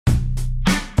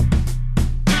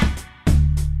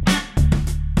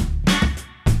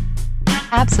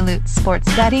Absolute sports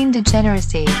betting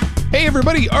degeneracy. Hey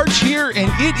everybody, Arch here,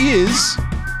 and it is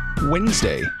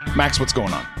Wednesday. Max, what's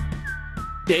going on?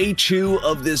 Day 2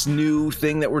 of this new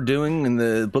thing that we're doing in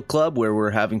the book club where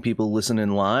we're having people listen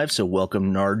in live. So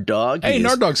welcome Nard Dog. Hey,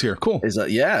 Nard Dog's here. Cool. Is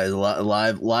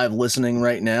live listening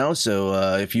right now.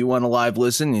 So if you want to live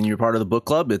listen and you're part of the book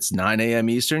club, it's 9 a.m.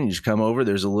 Eastern. You just come over.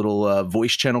 There's a little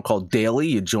voice channel called Daily.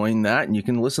 You join that and you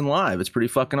can listen live. It's pretty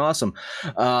fucking awesome.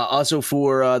 Also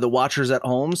for the watchers at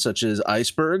home, such as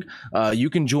Iceberg, you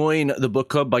can join the book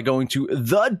club by going to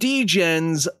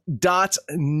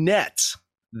thedegens.net.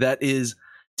 That is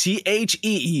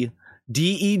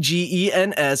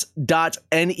TheDegens.net,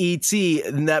 and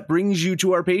that brings you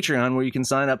to our Patreon where you can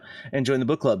sign up and join the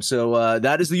book club. So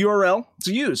that is the URL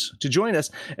to use to join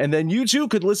us, and then you too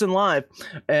could listen live.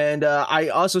 And I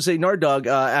also say, Nard Dog,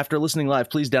 after listening live,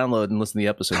 please download and listen to the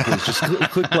episode. Please just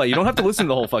click play. You don't have to listen to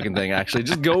the whole fucking thing. Actually,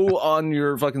 just go on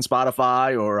your fucking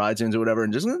Spotify or iTunes or whatever,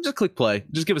 and just click play.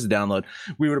 Just give us a download.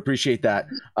 We would appreciate that.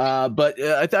 But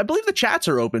I believe the chats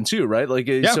are open too, right?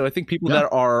 So I think people that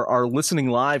are listening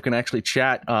live can actually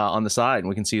chat on the side, and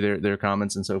we can see their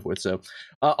comments and so forth. So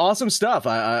awesome stuff.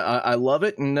 I love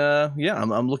it, and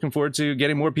I'm looking forward to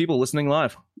getting more people listening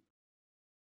live.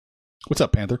 What's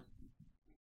up, Panther?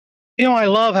 You know, I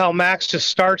love how Max just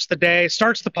starts the day,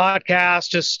 starts the podcast,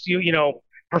 just you know,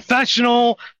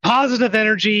 professional, positive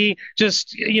energy,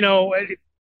 just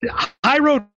high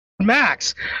road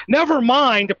Max. Never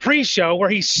mind the pre-show where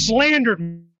he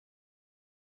slandered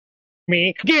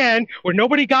me again, where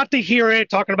nobody got to hear it,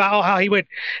 talking about how he'd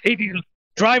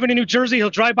drive into New Jersey, he'll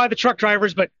drive by the truck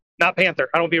drivers, but not Panther.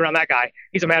 I don't be around that guy.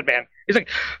 He's a madman. He's like,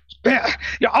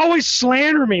 you always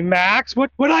slander me, Max.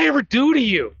 What would I ever do to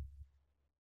you?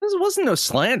 This wasn't no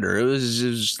slander. It was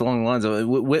just along the lines of,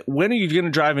 when are you going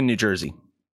to drive in New Jersey?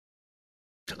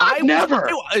 Never.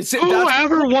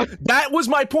 That was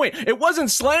my point. It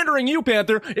wasn't slandering you,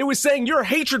 Panther. It was saying your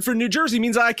hatred for New Jersey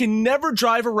means I can never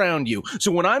drive around you.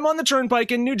 So when I'm on the turnpike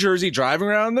in New Jersey, driving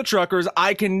around the truckers,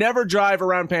 I can never drive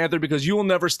around Panther because you will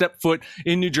never step foot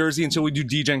in New Jersey until we do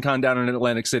DegenCon down in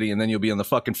Atlantic City, and then you'll be on the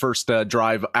fucking first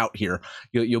drive out here.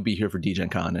 You'll be here for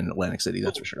DegenCon in Atlantic City.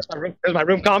 That's for sure. There's my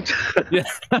room comped. Yeah,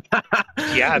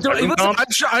 yeah. Listen,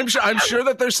 I'm sure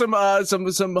that there's some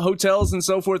hotels and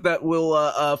so forth that will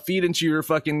feed into your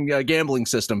fucking gambling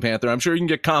system, Panther. I'm sure you can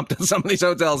get comped at some of these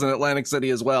hotels in Atlantic City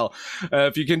as well.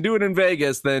 If you can do it in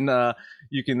Vegas, then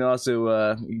you can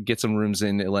also get some rooms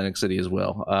in Atlantic City as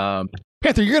well.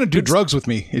 Panther, you're going to do drugs with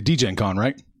me at DegenCon,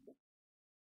 right?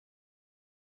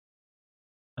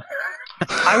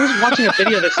 I was watching a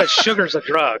video that says sugar's a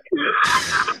drug.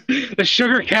 The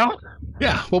sugar count?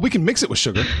 Yeah, well, we can mix it with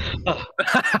sugar.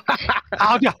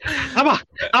 How about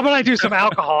I do some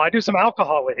alcohol? I do some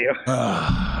alcohol with you.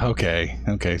 Okay.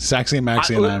 Saxy and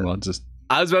Maxie and I will just...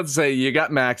 I was about to say, you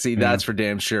got Maxie, that's for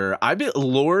damn sure. I bet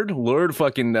Lord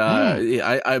fucking...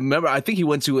 I remember, I think he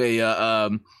went to a...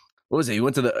 what was it? He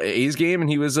went to the A's game and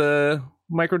he was...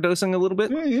 microdosing a little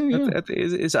bit.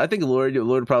 Yeah. I think Lord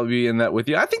would probably be in that with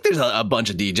you. I think there's a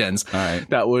bunch of degens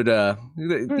that would,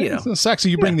 So Saxy,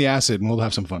 you bring the acid and we'll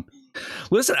have some fun.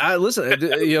 Listen.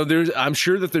 I'm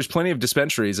sure that there's plenty of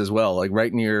dispensaries as well, like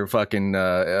right near fucking,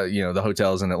 the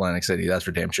hotels in Atlantic City. That's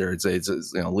for damn sure. It's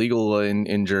legal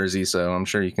in Jersey, so I'm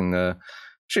sure you can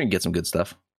get some good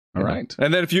stuff. All right.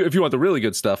 And then if you want the really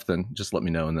good stuff, then just let me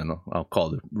know, and then I'll call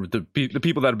the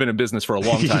people that have been in business for a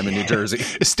long time in New Jersey.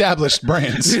 Established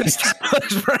brands.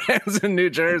 Established brands in New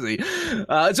Jersey.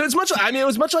 So it's much. I mean, it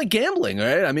was much like gambling,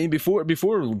 right? I mean, before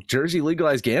Jersey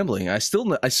legalized gambling, I still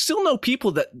know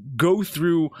people that go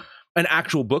through an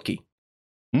actual bookie.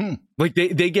 Like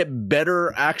they get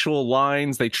better actual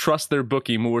lines. They trust their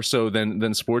bookie more so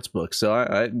than sports books. So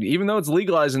I even though it's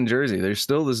legalized in Jersey, there's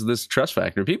still this trust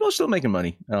factor. People are still making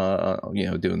money,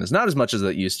 doing this. Not as much as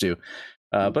they used to.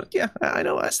 But yeah,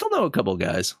 I still know a couple of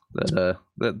guys that are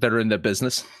in that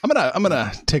business. I'm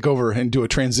gonna take over and do a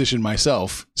transition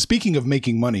myself. Speaking of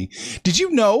making money, did you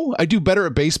know I do better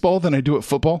at baseball than I do at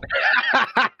football?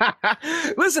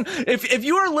 Listen, if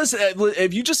you are listening,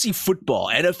 if you just see football,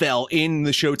 NFL in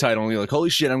the show title, and you're like, holy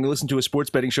shit, I'm gonna listen to a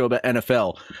sports betting show about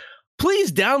NFL.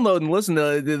 Please download and listen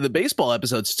to the baseball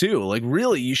episodes too. Like,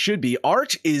 really, you should be.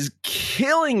 Arch is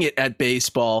killing it at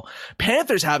baseball.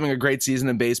 Panthers having a great season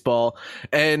in baseball,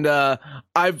 and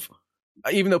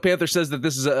even though Panther says that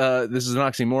this is an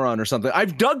oxymoron or something,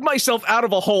 I've dug myself out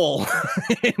of a hole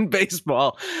in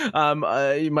baseball.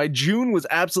 My June was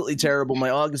absolutely terrible.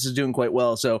 My August is doing quite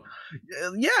well. So,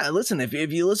 yeah, listen, if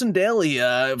you listen daily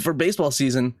for baseball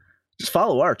season, just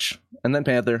follow Arch and then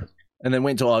Panther. and then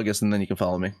wait until August, and then you can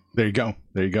follow me. There you go.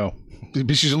 There you go.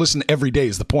 You should listen every day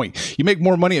is the point. You make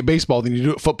more money at baseball than you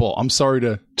do at football. I'm sorry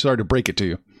to break it to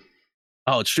you.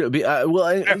 Oh, it's true.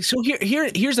 So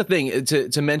here's the thing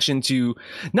to mention to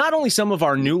not only some of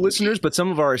our new listeners, but some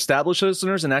of our established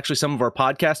listeners, and actually some of our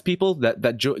podcast people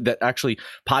that actually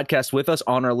podcast with us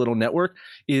on our little network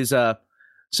is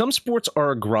some sports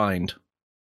are a grind.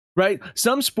 Right.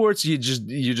 Some sports you just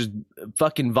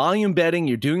fucking volume betting.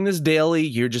 You're doing this daily.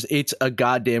 It's a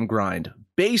goddamn grind.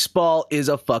 Baseball is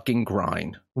a fucking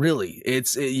grind. Really.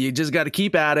 You just got to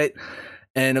keep at it,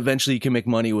 and eventually you can make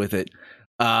money with it.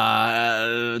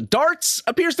 Darts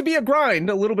appears to be a grind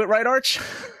a little bit, right, Arch?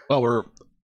 Well, we're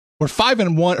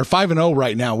 5-1 or 5-0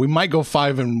 right now. We might go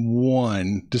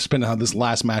 5-1, just depending on how this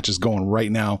last match is going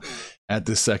right now. At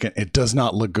this second, it does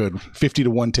not look good. 50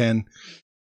 to 110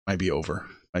 might be over.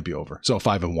 So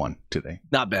 5-1 today.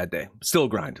 Not bad day. Still a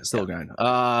grind. A grind.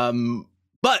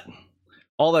 But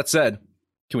all that said,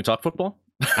 can we talk football?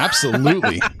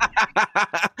 Absolutely.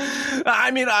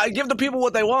 I mean, I give the people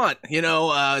what they want.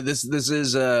 This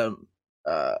is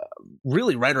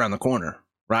really right around the corner,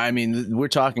 right? I mean, we're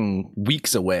talking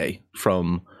weeks away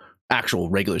from actual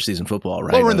regular season football,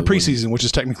 right? Well, we're in the preseason, which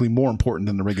is technically more important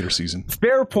than the regular season.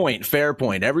 Fair point.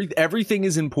 Everything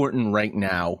is important right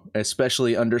now,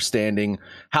 especially understanding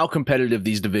how competitive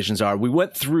these divisions are. We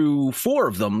went through 4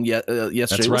 of them yesterday.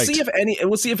 That's right.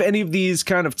 We'll see if any of these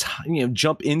kind of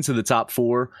jump into the top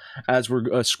 4 as we're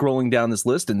scrolling down this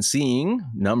list and seeing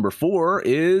number 4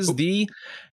 is the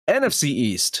NFC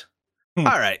East. All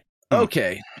right.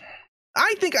 Okay.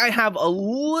 I think I have a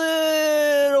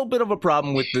little bit of a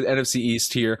problem with the NFC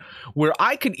East here, where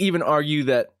I could even argue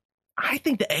that I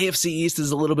think the AFC East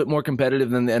is a little bit more competitive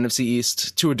than the NFC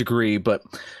East to a degree. But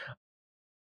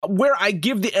where I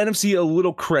give the NFC a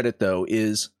little credit, though,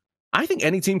 is I think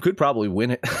any team could probably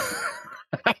win it.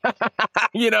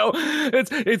 It's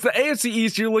the AFC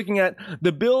East. You're looking at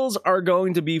the Bills are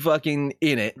going to be fucking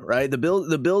in it, right? The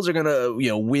Bills are going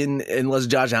to win unless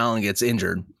Josh Allen gets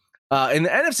injured. In the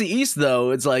NFC East,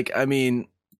 though, it's like, I mean,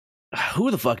 who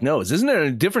the fuck knows? Isn't there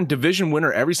a different division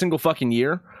winner every single fucking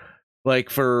year? Like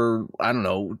for, I don't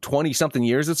know, 20-something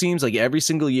years, it seems. Like every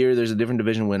single year, there's a different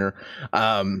division winner.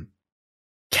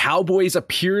 Cowboys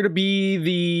appear to be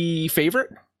the favorite,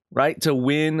 right, to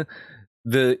win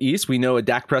the East. We know a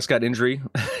Dak Prescott injury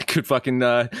could fucking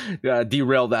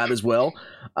derail that as well.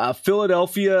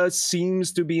 Philadelphia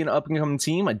seems to be an up-and-coming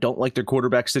team. I don't like their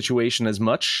quarterback situation as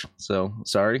much, so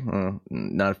sorry.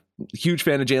 Not a huge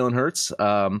fan of Jalen Hurts.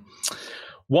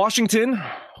 Washington,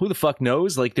 who the fuck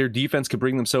knows? Like their defense could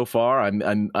bring them so far.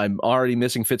 I'm already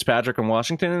missing Fitzpatrick on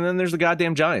Washington, and then there's the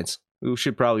goddamn Giants, who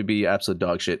should probably be absolute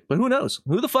dog shit. But who knows?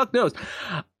 Who the fuck knows?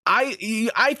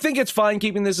 I think it's fine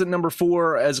keeping this at number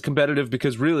 4 as competitive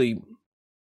because really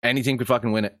any team could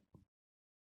fucking win it.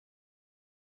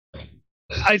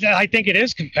 I think it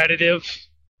is competitive.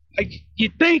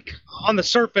 You'd think on the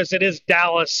surface it is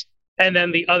Dallas and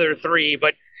then the other 3,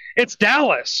 but it's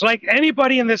Dallas. Like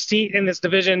anybody in this team in this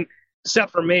division,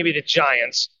 except for maybe the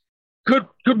Giants, could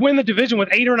win the division with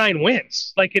 8 or 9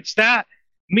 wins. Like it's that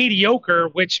mediocre,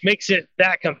 which makes it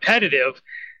that competitive.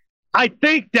 I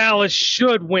think Dallas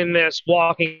should win this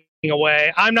walking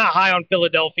away. I'm not high on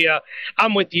Philadelphia.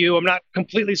 I'm with you. I'm not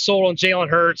completely sold on Jalen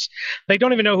Hurts. They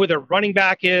don't even know who their running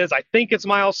back is. I think it's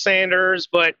Miles Sanders,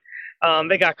 but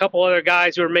they got a couple other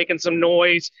guys who are making some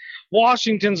noise.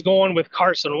 Washington's going with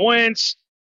Carson Wentz.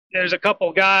 There's a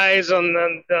couple guys on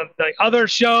the other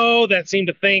show that seem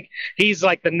to think he's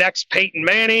like the next Peyton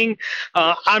Manning.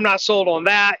 I'm not sold on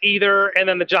that either. And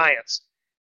then the Giants.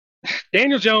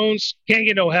 Daniel Jones can't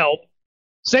get no help.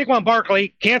 Saquon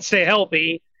Barkley can't stay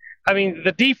healthy. I mean,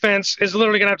 the defense is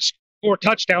literally going to have to score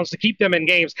touchdowns to keep them in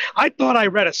games. I thought I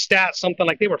read a stat, something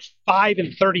like they were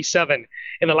 5-37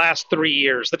 in the last 3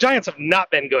 years. The Giants have not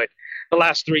been good the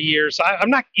last 3 years. I'm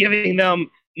not giving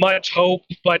them much hope,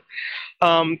 but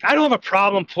I don't have a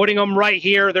problem putting them right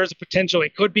here. There's a potential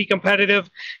it could be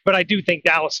competitive, but I do think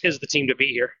Dallas is the team to be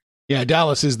here. Yeah,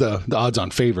 Dallas is the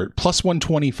odds-on favorite. Plus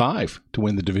 125 to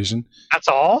win the division. That's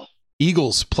all?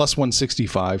 Eagles plus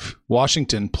 165,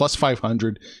 Washington plus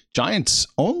 500, Giants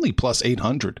only plus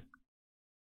 800.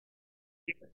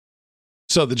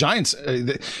 So the Giants,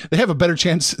 they have a better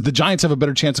chance. The Giants have a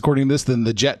better chance, according to this, than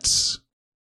the Jets.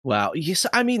 Wow. Yes,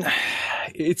 I mean,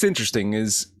 it's interesting.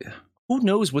 Is who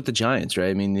knows with the Giants,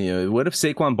 right? I mean, what if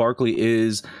Saquon Barkley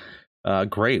is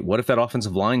great? What if that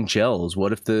offensive line gels?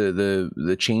 What if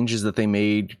the changes that they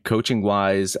made coaching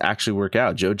wise actually work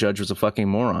out? Joe Judge was a fucking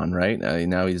moron, right?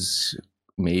 Now he's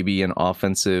maybe an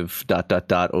offensive ...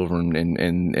 over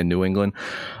in New England.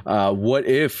 What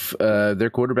if their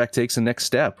quarterback takes the next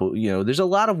step? Well, there's a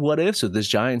lot of what ifs with this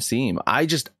Giants team.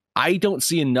 I don't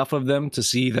see enough of them to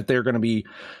see that they're going to be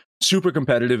super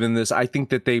competitive in this. I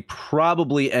think that they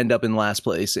probably end up in last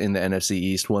place in the NFC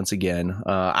East once again.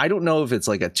 I don't know if it's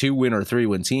like a 2-win or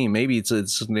 3-win team. Maybe it's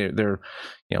they're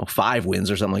 5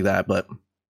 wins or something like that. But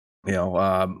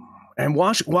and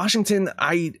Washington,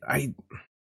 I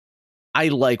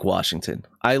like Washington.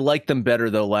 I like them better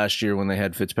though last year when they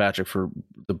had Fitzpatrick for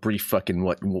the brief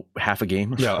fucking half a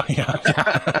game. Yeah.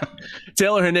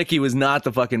 Taylor Heinicke was not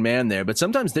the fucking man there, but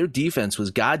sometimes their defense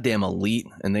was goddamn elite,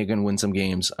 and they're gonna win some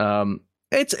games.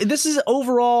 This is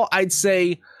overall, I'd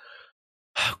say,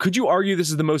 could you argue this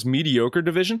is the most mediocre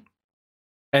division?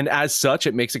 And as such,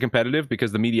 it makes it competitive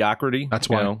because the mediocrity. That's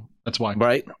why. That's why.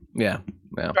 Right? Yeah.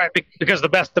 Right, because the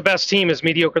best team is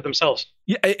mediocre themselves.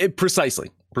 Yeah,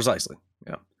 precisely.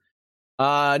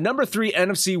 Yeah. Number 3,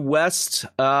 NFC West.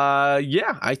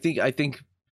 I think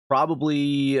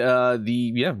probably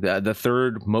the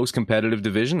third most competitive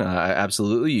division.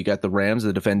 Absolutely. You got the Rams,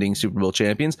 the defending Super Bowl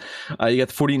champions. You got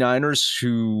the 49ers,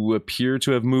 who appear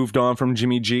to have moved on from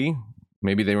Jimmy G.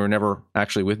 Maybe they were never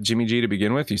actually with Jimmy G to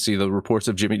begin with. You see the reports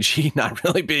of Jimmy G not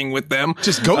really being with them.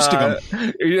 Just ghosting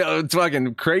them. It's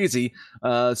fucking crazy.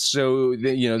 So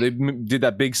they did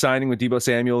that big signing with Deebo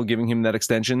Samuel, giving him that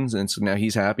extension. And so now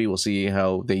he's happy. We'll see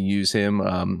how they use him.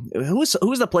 Who's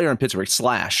the player in Pittsburgh?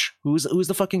 Slash. Who's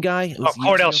the fucking guy?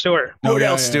 Cordell Stewart.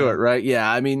 Cordell Stewart, right?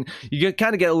 Yeah. I mean, you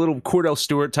kind of get a little Cordell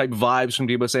Stewart type vibes from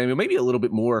Deebo Samuel, maybe a little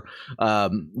bit more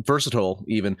versatile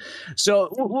even. So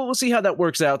we'll see how that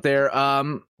works out there.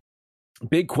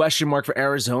 Big question mark for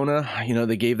Arizona.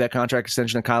 They gave that contract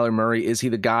extension to Kyler Murray. Is he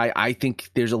the guy? I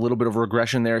think there's a little bit of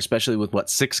regression there, especially with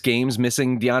 6 games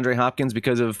missing DeAndre Hopkins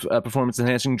because of performance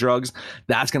enhancing drugs.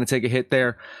 That's going to take a hit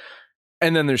there.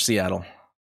 And then there's Seattle.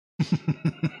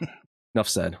 Enough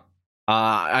said.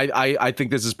 I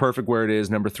think this is perfect where it is.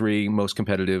 Number 3 most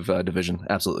competitive division.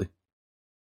 Absolutely.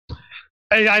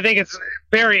 I think it's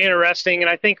very interesting, and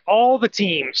I think all the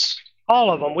teams, all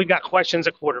of them, we've got questions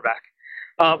at quarterback.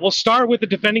 We'll start with the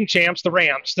defending champs, the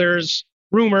Rams. There's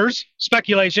rumors,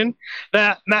 speculation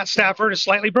that Matt Stafford is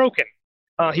slightly broken.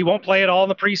 He won't play at all in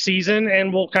the preseason,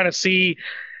 and we'll kind of see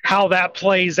how that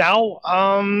plays out.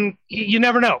 You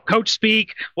never know. Coach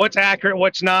speak, what's accurate,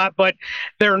 what's not, but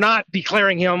they're not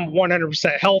declaring him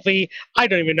 100% healthy. I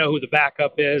don't even know who the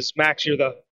backup is. Max, you're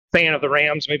the fan of the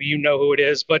Rams. Maybe you know who it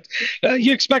is, but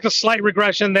you expect a slight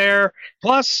regression there.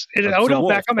 Plus, Odell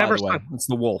Beckham ever. It's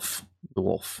the Wolf. The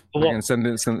Wolf. And send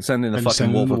in the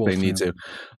fucking Wolf if they need to.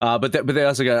 But they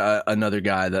also got another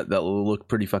guy that will look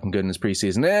pretty fucking good in his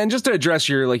preseason. And just to address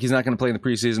he's not going to play in the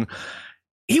preseason.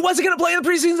 He wasn't going to play in the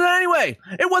preseason anyway.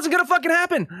 It wasn't going to fucking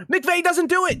happen. McVay doesn't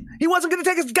do it. He wasn't going to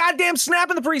take his goddamn snap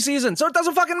in the preseason, so it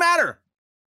doesn't fucking matter.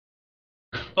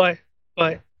 But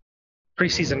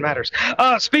preseason matters.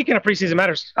 Speaking of preseason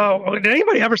matters, did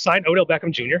anybody ever sign Odell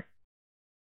Beckham Jr.?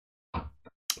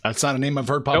 That's not a name I've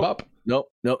heard pop up.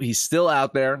 Nope. He's still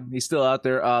out there.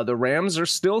 The Rams are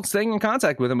still staying in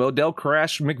contact with him. Odell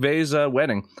crashed McVay's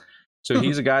wedding. So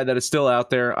he's a guy that is still out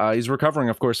there. He's recovering,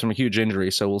 of course, from a huge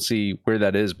injury. So we'll see where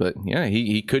that is. But yeah,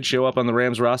 he could show up on the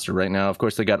Rams roster right now. Of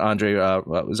course, they got Andre.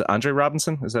 Was it Andre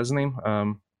Robinson? Is that his name?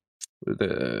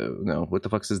 What the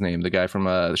fuck's his name? The guy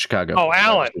from Chicago. Oh,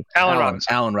 Allen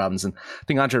Robinson. Allen Robinson. I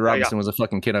think Andre Robinson was a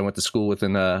fucking kid I went to school with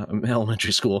in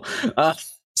elementary school.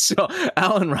 So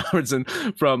Allen Robinson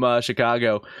from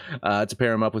Chicago to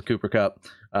pair him up with Cooper Kupp.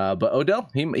 But Odell,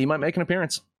 he might make an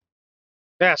appearance.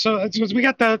 Yeah, so we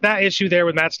got that issue there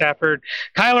with Matt Stafford.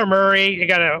 Kyler Murray, you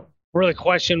got to really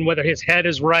question whether his head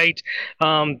is right.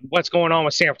 What's going on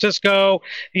with San Francisco?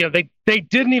 They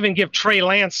didn't even give Trey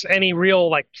Lance any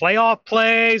real playoff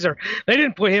plays, or they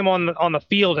didn't put him on the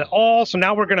field at all. So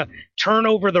now we're going to turn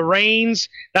over the reins.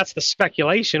 That's the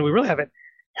speculation. We really haven't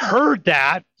heard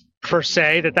that per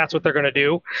se, that's what they're going to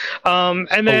do. And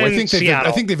then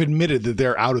I think they've admitted that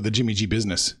they're out of the Jimmy G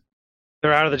business.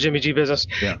 They're out of the Jimmy G business.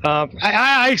 Yeah.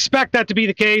 I expect that to be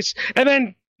the case. And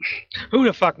then who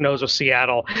the fuck knows with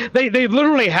Seattle? They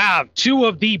literally have 2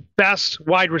 of the best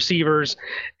wide receivers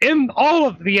in all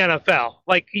of the NFL.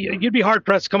 You'd be hard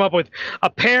pressed to come up with a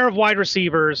pair of wide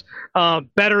receivers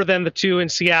better than the 2 in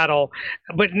Seattle.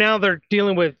 But now they're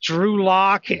dealing with Drew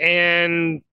Lock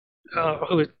and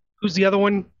who's the other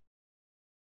one?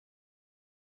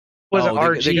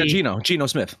 They got Geno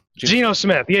Smith. Geno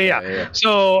Smith. Yeah.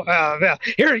 So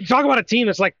here you talk about a team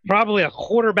that's probably a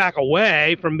quarterback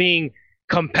away from being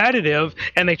competitive,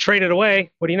 and they traded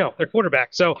away. What do you know? Their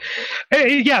quarterback. So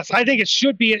yes, I think it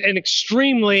should be an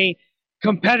extremely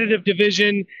competitive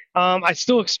division. I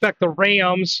still expect the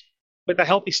Rams with a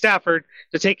healthy Stafford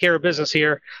to take care of business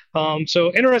here.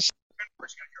 So interesting.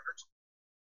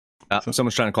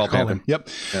 Someone's trying to call Call Panther. him. Yep.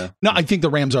 Yeah. No, I think the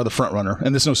Rams are the front runner,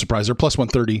 and there's no surprise. They're plus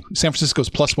 130. San Francisco's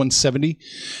plus 170.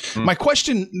 My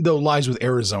question, though, lies with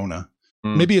Arizona.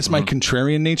 Maybe it's my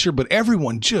contrarian nature, but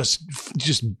everyone just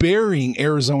burying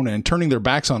Arizona and turning their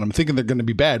backs on them, thinking they're going to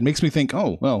be bad, makes me think,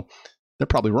 oh, well, they're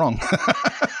probably wrong.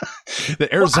 The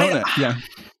Arizona,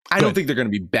 I don't think they're going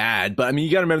to be bad, but I mean,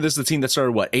 you got to remember this is the team that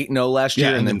started 8-0 last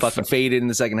year and then fucking faded in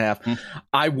the second half.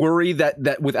 I worry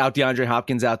that without DeAndre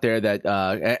Hopkins out there, that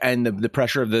and the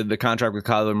pressure of the contract with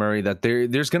Kyler Murray, that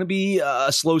there's going to be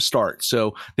a slow start.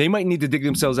 So they might need to dig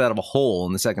themselves out of a hole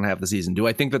in the second half of the season. Do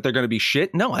I think that they're going to be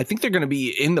shit? No, I think they're going to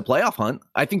be in the playoff hunt.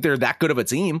 I think they're that good of a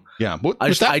team. Yeah, I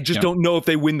just don't know if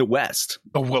they win the West.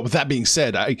 Oh, well, with that being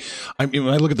said, I mean,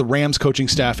 when I look at the Rams coaching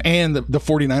staff and the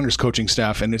 49ers coaching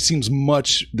staff, and it seems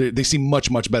they seem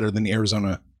much better than the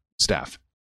Arizona staff.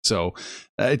 So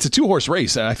it's a 2-horse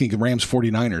race. I think Rams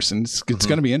 49ers, and it's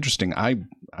going to be interesting. I'm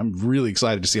really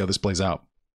excited to see how this plays out.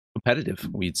 Competitive,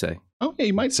 we'd say. Oh, yeah,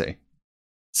 you might say.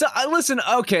 So listen,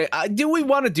 okay. Do we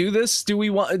want to do this? Do we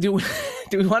want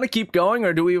to keep going,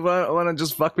 or do we want to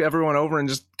just fuck everyone over and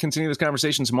just continue this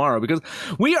conversation tomorrow? Because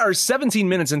we are 17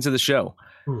 minutes into the show,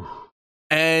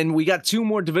 and we got 2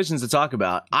 more divisions to talk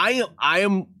about.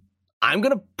 I'm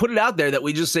going to put it out there that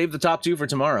we just save the top 2 for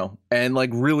tomorrow and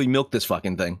really milk this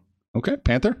fucking thing. Okay.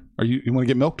 Panther, you want to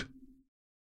get milked?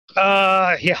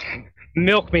 Yeah.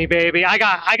 Milk me, baby. I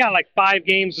got like 5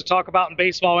 games to talk about in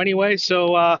baseball anyway.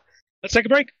 So, let's take a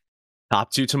break.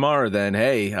 Top 2 tomorrow then.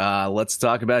 Hey, let's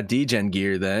talk about Degen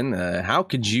gear then. How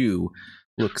could you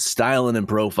look styling and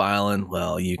profiling?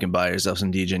 Well, you can buy yourself some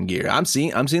Degen gear. I'm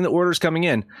seeing the orders coming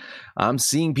in. I'm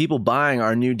seeing people buying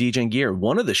our new Degen gear.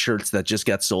 One of the shirts that just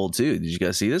got sold too, did you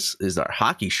guys see this? Is our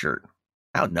hockey shirt.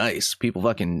 How nice. People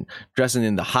fucking dressing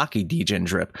in the hockey Degen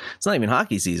drip. It's not even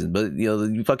hockey season, but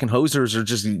the fucking hosers are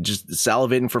just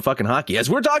salivating for fucking hockey. As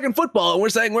we're talking football and we're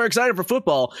saying we're excited for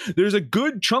football, there's a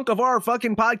good chunk of our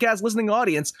fucking podcast listening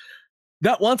audience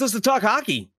that wants us to talk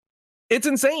hockey. It's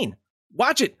insane.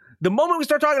 Watch it. The moment we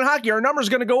start talking hockey, our number's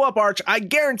going to go up, Arch. I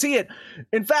guarantee it.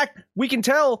 In fact, we can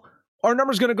tell our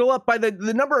number's going to go up by the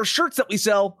number of shirts that we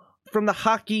sell from the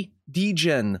hockey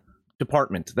Degen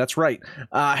department. That's right.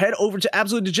 Head over to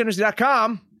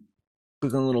absolutedegeneracy.com.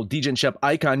 Click on the little Degen shop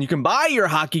icon. You can buy your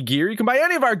hockey gear. You can buy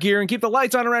any of our gear and keep the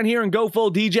lights on around here and go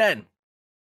full Degen.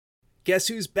 Guess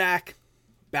who's back?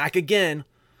 Back again.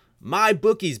 My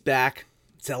bookie's back.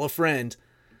 Tell a friend.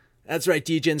 That's right,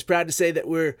 Degen's proud to say that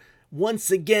we're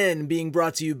once again being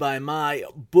brought to you by my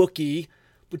bookie.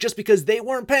 But just because they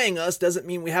weren't paying us doesn't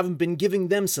mean we haven't been giving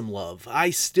them some love.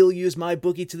 I still use my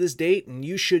bookie to this date, and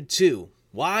you should too.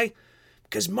 Why?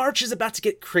 Because March is about to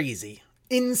get crazy.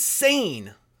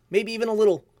 Insane. Maybe even a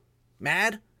little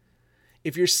mad.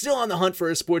 If you're still on the hunt for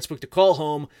a sportsbook to call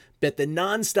home, bet the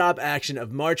non-stop action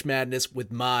of March Madness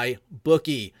with my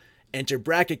bookie. Enter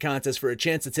bracket contests for a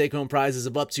chance to take home prizes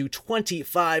of up to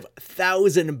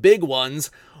 25,000 big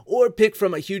ones, or pick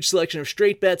from a huge selection of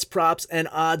straight bets, props, and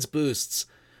odds boosts.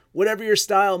 Whatever your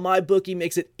style, MyBookie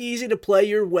makes it easy to play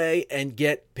your way and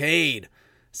get paid.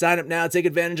 Sign up now, take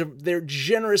advantage of their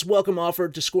generous welcome offer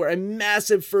to score a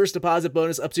massive first deposit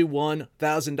bonus up to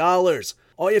 $1,000.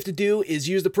 All you have to do is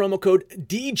use the promo code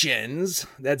DEGENS,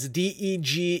 that's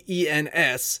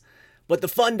DEGENS, but the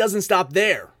fun doesn't stop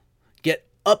there. Get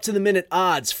up-to-the-minute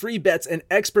odds, free bets, and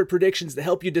expert predictions to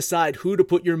help you decide who to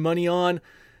put your money on.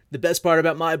 The best part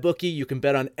about MyBookie, you can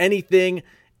bet on anything,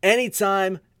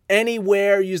 anytime,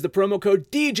 anywhere. Use the promo code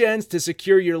DEGENS to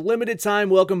secure your limited time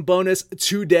welcome bonus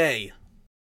today.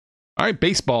 All right,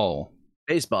 baseball.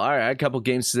 All right, a couple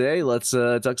games today. Let's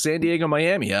talk San Diego,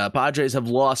 Miami. Padres have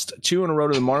lost 2 in a row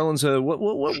to the Marlins. What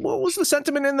was the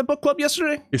sentiment in the book club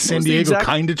yesterday? Is San Diego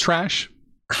kind of trash?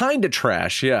 Kind of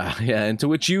trash, yeah. And to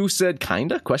which you said,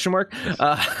 kinda? Question mark.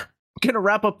 Going to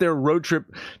wrap up their road trip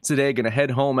today. Going to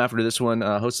head home after this one.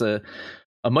 Host a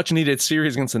much needed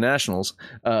series against the Nationals.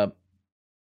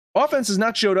 Offense has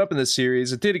not showed up in this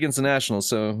series. It did against the Nationals,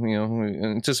 so we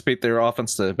anticipate their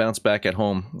offense to bounce back at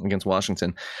home against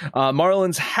Washington.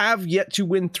 Marlins have yet to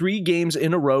win 3 games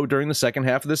in a row during the second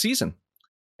half of the season.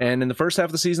 And in the first half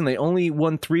of the season, they only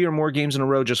won 3 or more games in a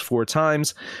row just 4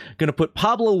 times. Going to put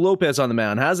Pablo Lopez on the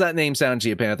mound. How's that name sound to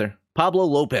you, Panther? Pablo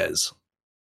Lopez.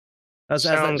 How's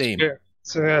that name?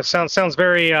 Sounds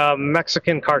very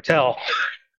Mexican cartel.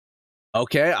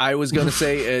 Okay, I was going to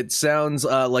say it sounds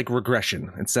like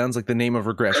regression. It sounds like the name of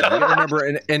regression. You got to remember,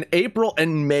 in April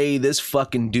and May, this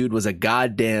fucking dude was a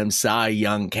goddamn Cy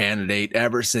Young candidate.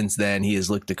 Ever since then, he has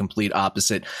looked the complete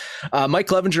opposite. Mike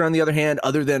Clevenger, on the other hand,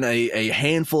 other than a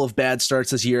handful of bad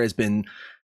starts this year, has been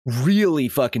really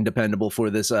fucking dependable for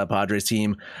this Padres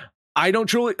team. I don't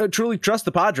truly trust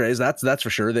the Padres. That's for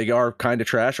sure. They are kind of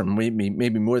trash, or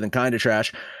maybe more than kind of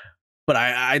trash. But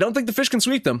I don't think the Fish can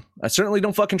sweep them. I certainly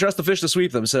don't fucking trust the Fish to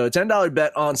sweep them. So $10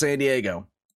 bet on San Diego.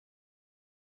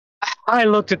 I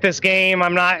looked at this game.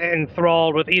 I'm not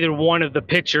enthralled with either one of the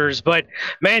pitchers, but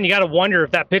man, you got to wonder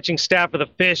if that pitching staff of the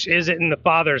Fish isn't in the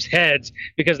father's heads,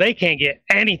 because they can't get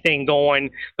anything going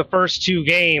the first two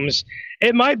games.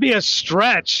 It might be a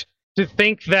stretch to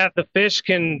think that the Fish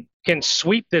can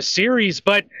sweep this series,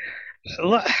 but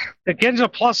against a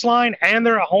plus line and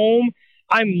they're at home,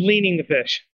 I'm leaning the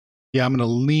Fish. Yeah, I'm going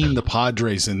to lean the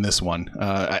Padres in this one.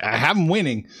 I have them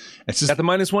winning. It's just at the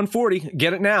minus 140.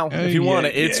 Get it now if you want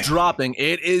it. It's dropping.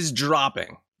 It is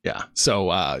dropping. Yeah. So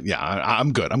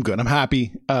I'm good. I'm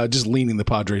happy. Just leaning the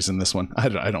Padres in this one. I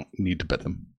don't need to bet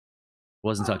them. I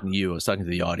wasn't talking to you. I was talking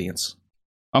to the audience.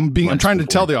 I'm trying to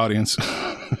tell the audience.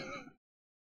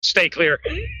 Stay clear.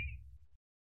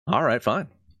 All right, fine.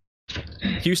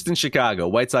 Houston, Chicago.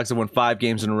 White Sox have won 5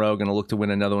 games in a row. Going to look to win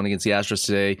another one against the Astros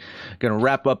today. Going to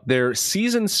wrap up their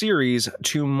season series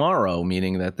tomorrow,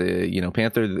 meaning that the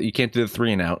Panther, you can't do the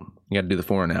 3 and out. You got to do the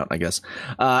 4 and out, I guess.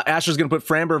 Astros going to put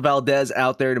Framber Valdez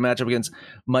out there to match up against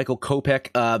Michael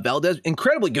Kopech. Valdez,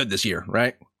 incredibly good this year,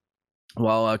 right?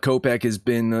 While Kopech has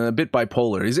been a bit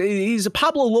bipolar. He's a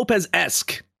Pablo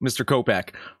Lopez-esque Mr. Kopech,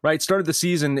 right? Started the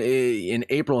season in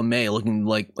April and May looking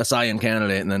like a Cy Young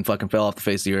candidate, and then fucking fell off the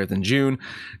face of the earth in June.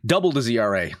 Doubled his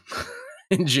ERA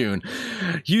in June.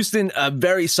 Houston, a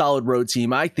very solid road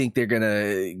team. I think they're going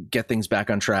to get things back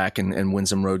on track and win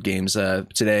some road games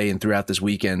today and throughout this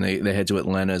weekend. They head to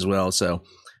Atlanta as well. So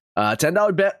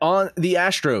 $10 bet on the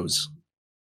Astros.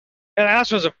 And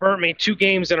Astros have burnt me 2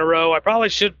 games in a row. I probably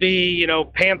should be,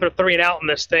 Panther 3 and out in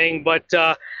this thing, but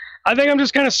I think I'm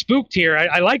just kind of spooked here.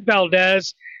 I like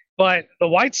Valdez, but the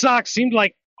White Sox seemed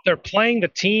like they're playing the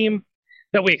team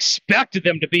that we expected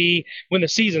them to be when the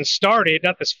season started,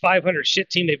 not this 500 shit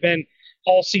team they've been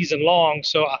all season long.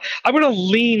 So I'm going to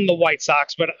lean the White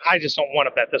Sox, but I just don't want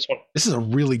to bet this one. This is a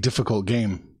really difficult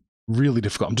game. Really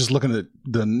difficult. I'm just looking at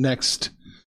the next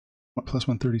plus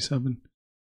 137.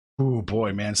 Oh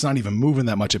boy, man, it's not even moving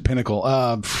that much at Pinnacle.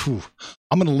 I'm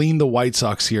going to lean the White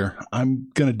Sox here.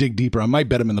 I'm going to dig deeper. I might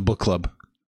bet them in the book club.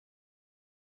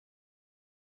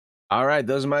 All right,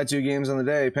 those are my 2 games on the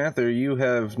day. Panther, you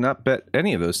have not bet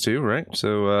any of those 2, right?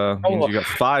 So means you got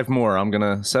 5 more. I'm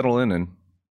going to settle in and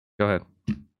go ahead.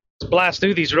 Let's blast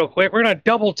through these real quick. We're going to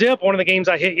double dip one of the games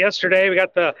I hit yesterday. We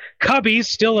got the Cubbies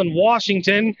still in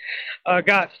Washington.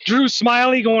 Got Drew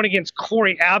Smiley going against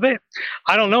Corey Abbott.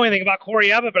 I don't know anything about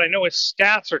Corey Abbott, but I know his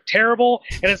stats are terrible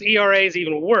and his ERA is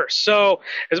even worse. So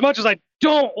as much as I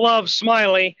don't love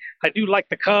Smiley, I do like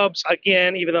the Cubs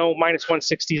again, even though minus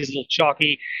 160 is a little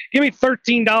chalky. Give me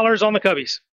 $13 on the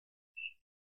Cubbies.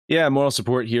 Yeah, moral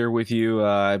support here with you.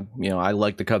 I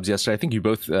liked the Cubs yesterday. I think you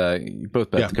both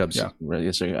bet the Cubs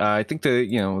yesterday. I think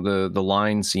the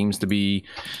line seems to be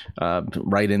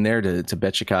right in there to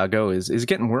bet Chicago. Is it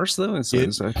getting worse though? I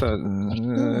thought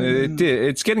it did.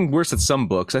 It's getting worse at some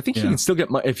books. I think you can still get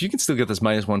if you can still get this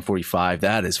minus 145.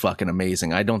 That is fucking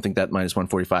amazing. I don't think that minus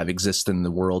 145 exists in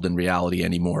the world in reality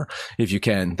anymore. If you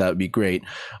can, that would be great.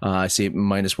 I see it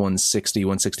minus 160,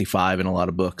 165 in a lot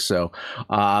of books. So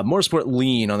more support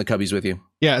lean on the Cubbies with you.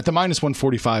 Yeah, at the minus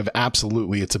 145,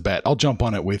 absolutely it's a bet. I'll jump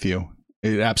on it with you.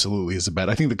 It absolutely is a bet.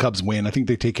 I think the Cubs win. I think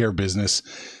they take care of business.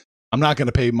 I'm not going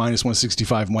to pay minus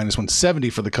 165, minus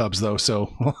 170 for the Cubs though,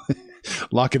 so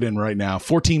lock it in right now.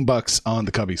 $14 on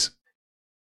the Cubbies.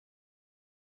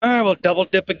 All right, we'll double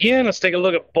dip again. Let's take a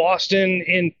look at Boston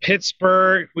in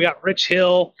Pittsburgh. We got Rich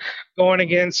Hill going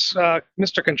against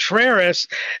Mr. Contreras.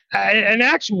 In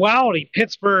actuality,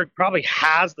 Pittsburgh probably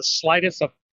has the slightest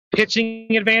of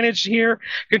pitching advantage here.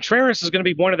 Contreras is going to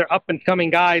be one of their up-and-coming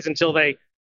guys until they,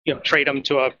 trade him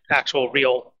to an actual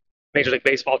real Major League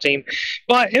Baseball team.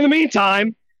 But in the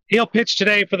meantime, he'll pitch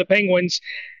today for the Penguins.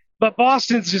 But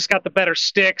Boston's just got the better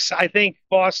sticks. I think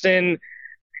Boston,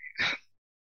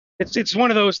 it's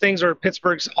one of those things where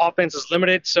Pittsburgh's offense is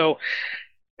limited. So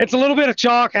it's a little bit of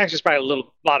chalk. Actually, it's probably a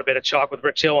lot of bit of chalk with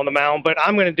Rich Hill on the mound, but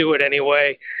I'm going to do it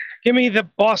anyway. Give me the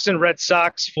Boston Red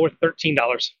Sox for $13.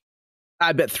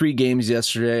 I bet 3 games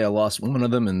yesterday. I lost one of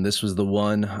them, and this was the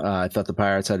one. I thought the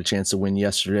Pirates had a chance to win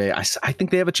yesterday. I think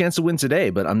they have a chance to win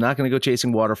today, but I'm not going to go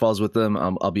chasing waterfalls with them.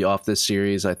 I'll be off this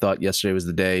series. I thought yesterday was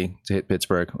the day to hit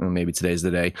Pittsburgh. Well, maybe today's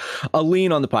the day. I'll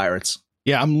lean on the Pirates.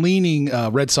 Yeah, I'm leaning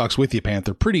Red Sox with you,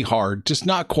 Panther. Pretty hard, just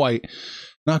not quite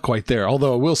there.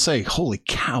 Although I will say, holy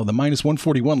cow, the minus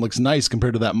 141 looks nice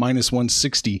compared to that minus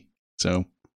 160. So,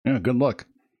 yeah, good luck.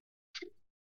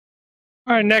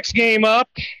 All right, next game up.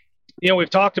 You know, we've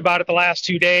talked about it the last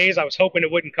 2 days. I was hoping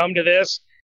it wouldn't come to this,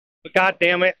 but God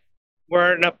damn it,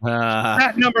 we're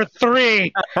at number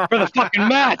 3 for the fucking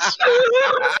Mets.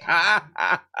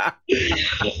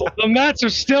 The Mets are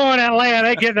still in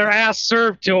Atlanta, getting their ass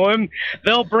served to them.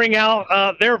 They'll bring out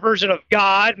their version of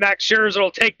God. Max Scherzer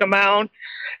will take the mound,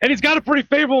 and he's got a pretty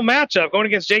favorable matchup going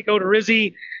against Jake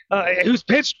Odorizzi, who's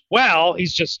pitched well.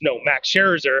 He's just no Max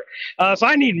Scherzer. So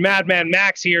I need Madman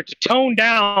Max here to tone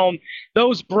down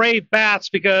those brave bats,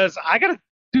 because I got to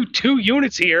do 2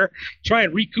 units here, try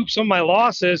and recoup some of my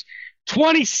losses.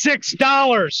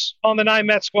 $26 on the 9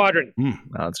 Mets squadron. Oh,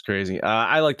 that's crazy.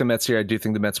 I like the Mets here. I do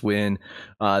think the Mets win.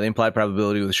 The implied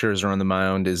probability with Scherzer on the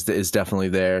mound is definitely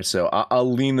there. So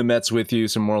I'll lean the Mets with you.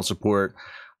 Some moral support.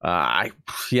 They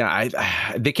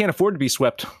can't afford to be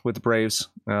swept with the Braves.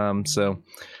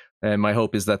 And my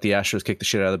hope is that the Astros kick the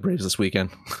shit out of the Braves this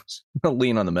weekend. I'll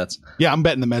lean on the Mets. Yeah, I'm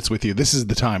betting the Mets with you. This is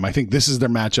the time. I think this is their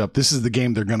matchup. This is the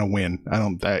game they're going to win.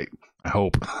 I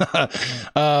hope. What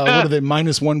are they?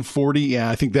 Minus 140. Yeah,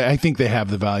 I think they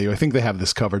have the value. I think they have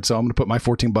this covered. So I'm going to put my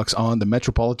 $14 on the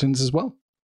Metropolitans as well.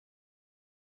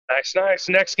 Nice.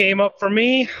 Next game up for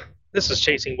me. This is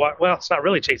chasing water. Well, it's not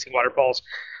really chasing waterfalls,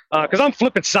 because I'm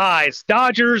flipping sides.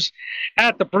 Dodgers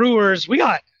at the Brewers. We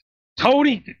got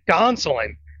Tony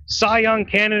Gonsolin, Cy Young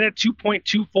candidate,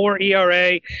 2.24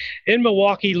 ERA in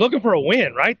Milwaukee, looking for a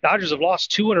win, right? Dodgers have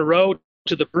lost 2 in a row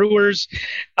to the Brewers.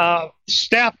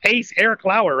 Staff ace Eric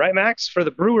Lauer, right, Max, for the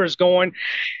Brewers going.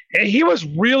 He was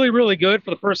really, really good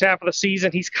for the first half of the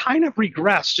season. He's kind of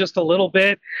regressed just a little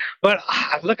bit, but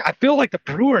look, I feel like the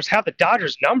Brewers have the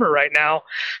Dodgers number right now.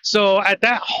 So at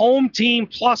that home team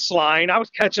plus line, I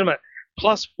was catching them at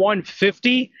plus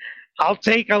 150. I'll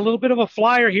take a little bit of a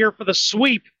flyer here for the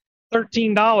sweep.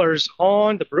 $13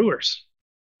 on the Brewers.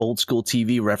 Old school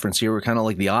TV reference here. We're kind of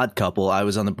like the odd couple. I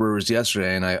was on the Brewers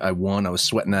yesterday and I won. I was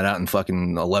sweating that out in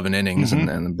fucking 11 innings and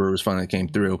the Brewers finally came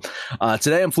through.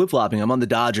 Today I'm flip-flopping. I'm on the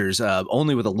Dodgers,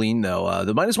 only with a lean though.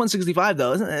 The minus 165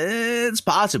 though, it's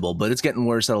possible, but it's getting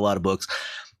worse at a lot of books.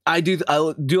 I do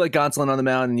like Gonsolin on the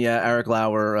mound, and yeah, Eric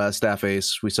Lauer, staff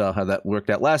ace. We saw how that worked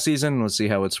out last season. We'll see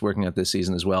how it's working out this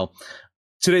season as well.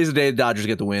 Today's the day the Dodgers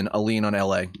get the win. I'll lean on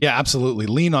LA. Yeah, absolutely.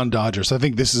 Lean on Dodgers. I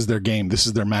think this is their game. This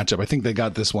is their matchup. I think they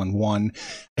got this one won.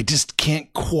 I just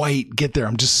can't quite get there.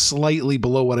 I'm just slightly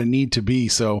below what I need to be.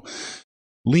 So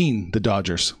lean the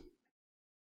Dodgers.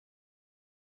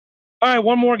 All right,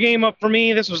 one more game up for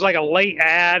me. This was like a late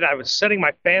ad. I was setting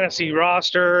my fantasy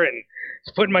roster and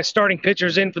putting my starting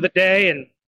pitchers in for the day, and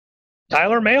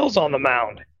Tyler Mahle's on the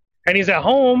mound. And he's at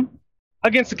home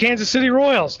against the Kansas City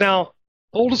Royals. Now,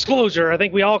 full disclosure, I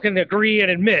think we all can agree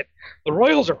and admit the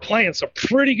Royals are playing some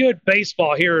pretty good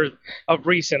baseball here of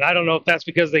recent. I don't know if that's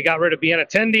because they got rid of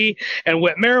Benintendi and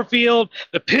Whit Merrifield.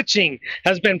 The pitching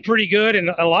has been pretty good, and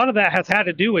a lot of that has had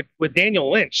to do with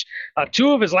Daniel Lynch.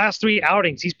 2 of his last 3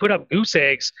 outings, he's put up goose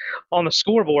eggs on the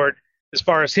scoreboard as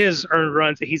far as his earned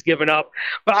runs that he's given up.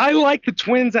 But I like the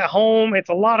Twins at home. It's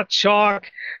a lot of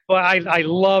chalk, but I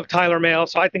love Tyler Mahle,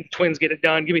 so I think the Twins get it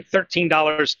done. Give me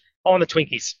 $13 on the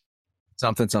Twinkies.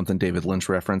 Something David Lynch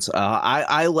reference.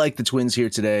 I like the Twins here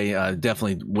today.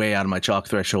 Definitely way out of my chalk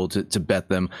threshold to bet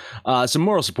them. Some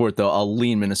moral support though. I'll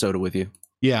lean Minnesota with you.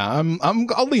 Yeah,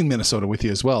 I'll lean Minnesota with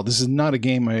you as well. This is not a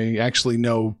game I actually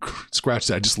know. Scratch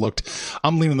that. I just looked.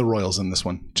 I'm leaning the Royals in this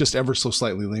one. Just ever so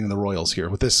slightly leaning the Royals here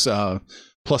with this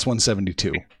plus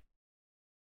 172.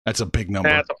 That's a big number.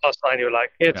 That's a plus line you would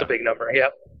like. It's a big number.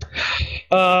 Yep.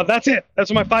 That's it.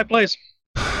 That's my 5 plays.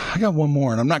 I got one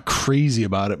more, and I'm not crazy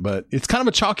about it, but it's kind of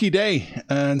a chalky day,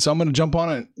 and so I'm going to jump on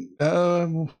it.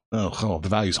 The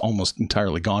value's almost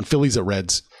entirely gone. Phillies at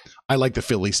Reds. I like the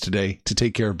Phillies today to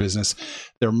take care of business.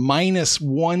 They're minus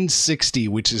 160,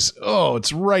 which is,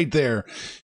 it's right there.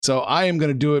 So I am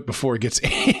going to do it before it gets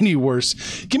any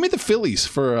worse. Give me the Phillies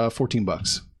for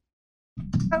 $14.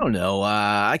 I don't know.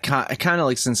 I kind of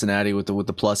like Cincinnati with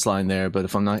the plus line there, but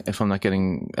if I'm not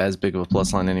getting as big of a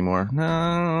plus line anymore,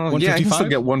 no, yeah, I can still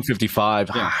get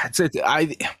 155. Yeah.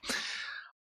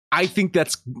 I think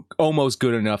that's almost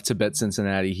good enough to bet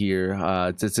Cincinnati here.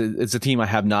 It's a team I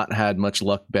have not had much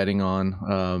luck betting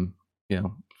on.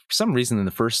 for some reason in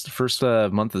the first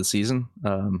month of the season,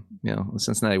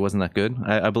 Cincinnati wasn't that good.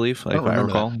 I believe, if I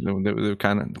recall, they were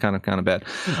kind of bad.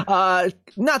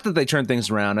 Not that they turned things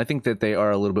around. I think that they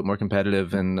are a little bit more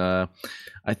competitive, and I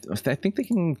think they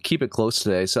can keep it close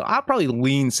today. So I'll probably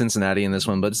lean Cincinnati in this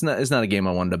one, but it's not a game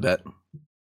I wanted to bet.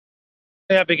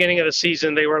 Yeah, beginning of the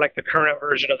season, they were like the current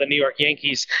version of the New York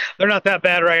Yankees. They're not that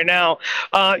bad right now.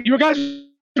 You guys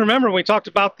remember when we talked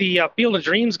about the Field of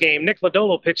Dreams game? Nick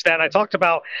Lodolo pitched that, and I talked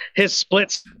about his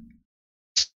splits.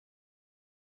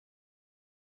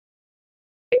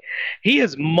 He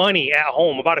is money at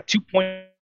home, about a 2-point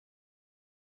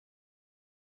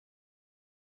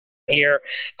here.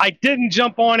 I didn't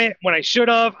jump on it when I should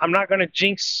have. I'm not going to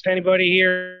jinx anybody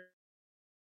here.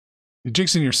 You're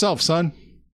jinxing yourself, son.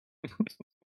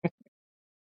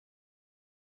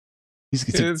 Is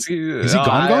he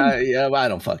gone? Yeah, I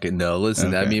don't fucking know. Listen,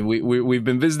 Okay. I mean, we've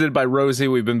been visited by Rosie.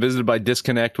 We've been visited by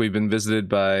Disconnect. We've been visited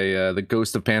by the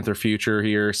Ghost of Panther Future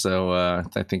here. So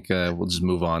I think we'll just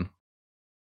move on.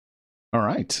 All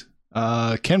right.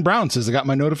 Ken Brown says, I got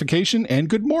my notification, and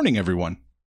good morning, everyone.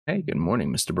 Hey, good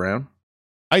morning, Mr. Brown.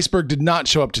 Iceberg did not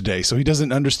show up today, so he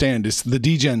doesn't understand. It's the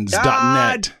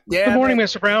degens.net. Yeah, Good morning,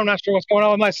 Mr. Brown. Not sure what's going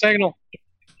on with my signal.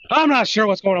 I'm not sure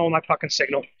what's going on with my fucking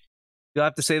signal. You'll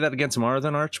have to say that again tomorrow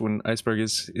then, Arch, when Iceberg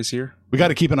is here. We got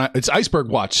to keep an eye. It's Iceberg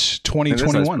Watch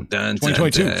 2021.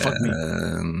 2022. Fuck me.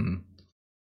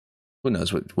 Who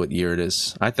knows what year it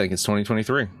is? I think it's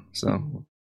 2023. So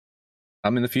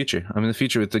I'm in the future. I'm in the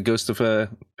future with the Ghost of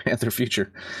Panther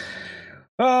Future.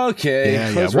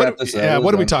 Okay. Let's wrap this up.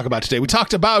 What did we talk about today? We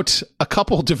talked about a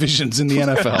couple divisions in the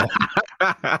NFL.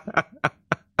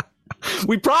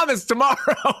 We promised tomorrow,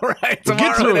 right?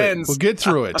 Tomorrow it ends. We'll get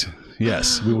through it.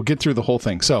 Yes, we will get through the whole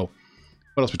thing. So,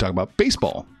 what else we talk about?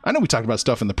 Baseball. I know we talked about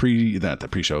stuff in the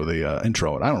pre-show, the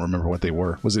intro. And I don't remember what they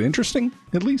were. Was it interesting?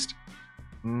 At least.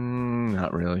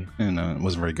 Not really. And it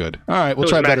wasn't very good. All right, we'll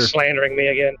try Max better. Slandering me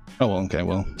again. Oh, well, okay.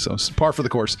 Well, so it's par for the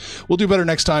course. We'll do better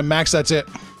next time. Max, that's it.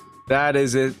 That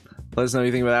is it. Let us know what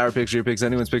you think about our picks, your picks,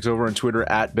 anyone's picks over on Twitter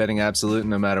at Betting Absolute.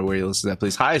 No matter where you listen to that,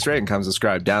 please highest rating, come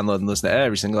subscribe, download, and listen to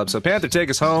every single episode. Panther, take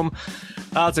us home.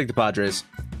 I'll take the Padres.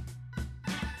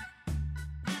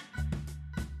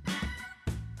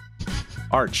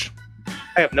 Arch.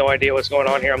 I have no idea what's going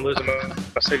on here. I'm losing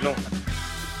my signal.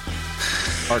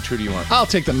 Arch, who do you want? I'll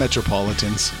take the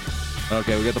Metropolitans.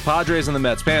 Okay, we got the Padres and the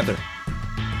Mets. Panther.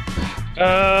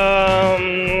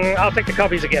 I'll take the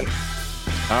Cubbies again.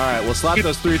 All right, we'll slap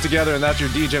those three together, and that's your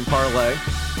Degen parlay.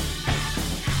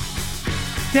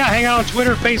 Yeah, hang out on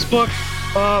Twitter, Facebook,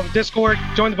 Discord,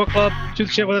 join the book club, shoot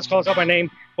the shit with us, call us out by name.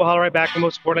 We'll holler right back. And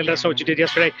most importantly, let us know what you did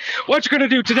yesterday, what you're going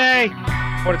to do today,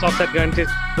 when it's all said and done.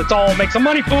 Let's all make some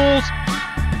money, fools.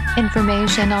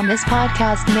 Information on this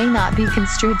podcast may not be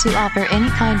construed to offer any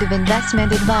kind of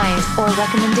investment advice or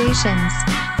recommendations.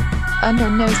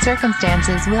 Under no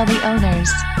circumstances will the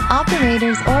owners,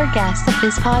 operators, or guests of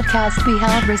this podcast be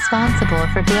held responsible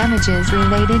for damages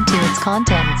related to its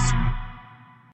contents.